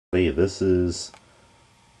This is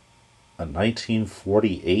a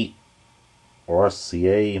 1948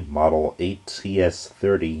 RCA Model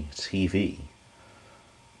 8TS30 TV.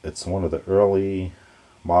 It's one of the early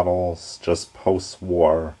models, just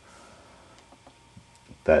post-war,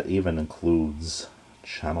 that even includes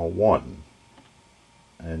channel 1.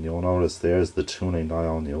 And you'll notice there's the tuning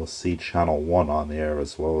dial, and you'll see channel 1 on there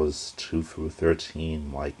as well as 2 through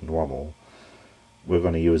 13 like normal. We're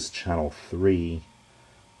going to use channel 3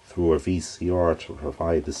 through a VCR to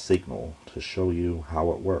provide the signal to show you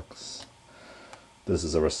how it works. This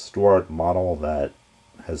is a restored model that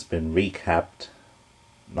has been recapped,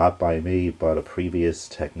 not by me, but a previous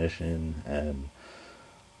technician, and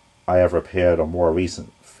I have repaired a more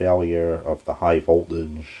recent failure of the high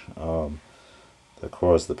voltage that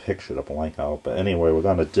caused the picture to blank out. But anyway, we're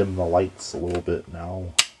going to dim the lights a little bit now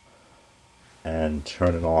and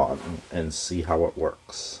turn it on and see how it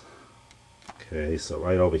works. Okay, so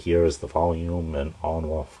right over here is the volume and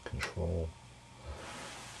on-off control.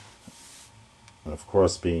 And of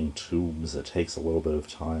course, being tubes, it takes a little bit of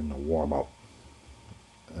time to warm up.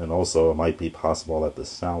 And also, it might be possible that the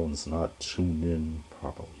sound's not tuned in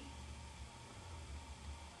properly.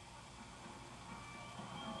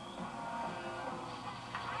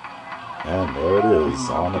 And there it is,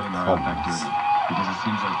 on it comes. Because it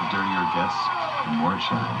seems like the dirtier it gets, the more it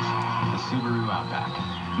shines. The Subaru Outback.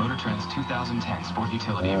 Motor Trend's 2010 Sport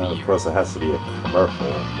Utility of the Year. Of course, it has to be a commercial,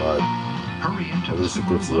 but Hurry into at the least it Subaru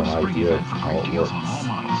gives you an Love Spring idea of event for how great it deals on works. all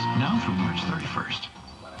models, now through March 31st.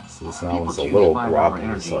 So it sounds a little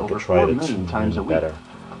groggy, so I could try to tune in better.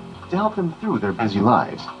 To help them through their busy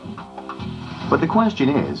lives. But the question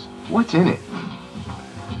is, what's in it?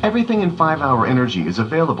 Everything in 5-Hour Energy is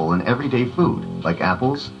available in everyday food, like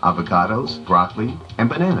apples, avocados, broccoli, and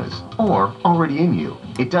bananas, or already in you.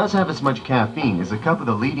 It does have as much caffeine as a cup of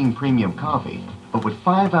the leading premium coffee, but what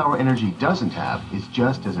 5-Hour Energy doesn't have is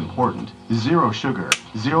just as important. 0 sugar,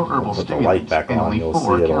 0 herbal stimulants, and only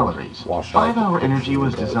 4 calories. 5-Hour Energy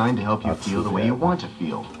was designed to help you feel the way you want to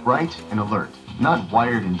feel, bright and alert, not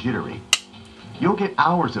wired and jittery. You'll get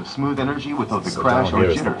hours of smooth energy without the crash or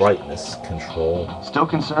jitters. The brightness control. Still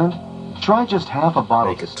concerned? Try just half a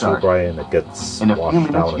bottle to start. Too bright and it gets in a few washed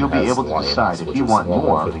minutes, out you'll be and has able to lines, decide if which you is want normal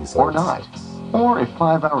more for these or lights. not. Or if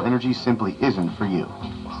 5-Hour Energy simply isn't for you.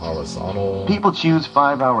 Horizontal. People choose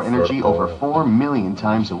 5-Hour Energy vertical. over 4 million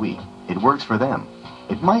times a week. It works for them.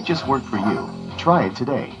 It might just work for you. Try it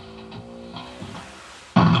today.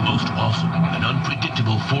 The most awesome and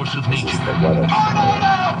unpredictable force of This is nature. the weather.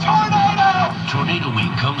 Tornado Week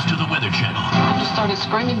comes to the Weather Channel. I just started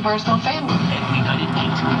screaming where's my family? Every night at 8,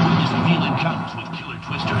 witness real encounters with killer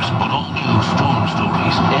twisters on all new storm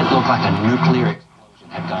stories. It looked like a nuclear explosion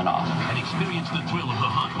had gone off. And experience the thrill of the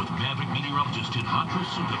hunt with maverick meteorologists in hot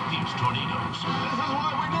pursuit of fierce tornadoes. This is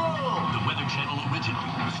what we do! The Weather Channel original,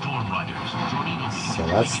 Storm Riders, Tornado Week. So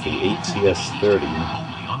that's the 8TS30.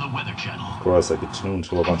 Only on the Weather Channel. Of course, I could tune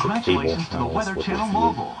to a bunch of cable Congratulations to the channels Weather with Channel the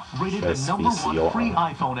Mobile, rated the #1 VCR. free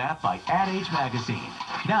iPhone app by Ad Age Magazine.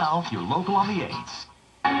 Now, you're local on the 8s.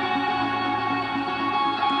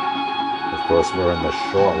 Of course, we're in the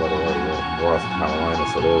Charlotte area of North Carolina,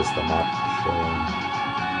 so there's the map showing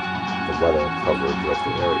the weather coverage of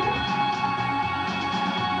the area.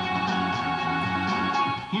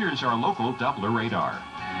 Here's our local Doppler radar.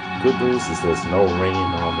 Good news is there's no rain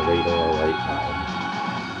on the radar right now.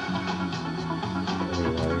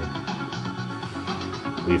 Anyway,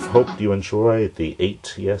 we've hoped you enjoyed the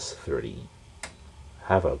 8TS30.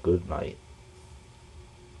 Have a good night.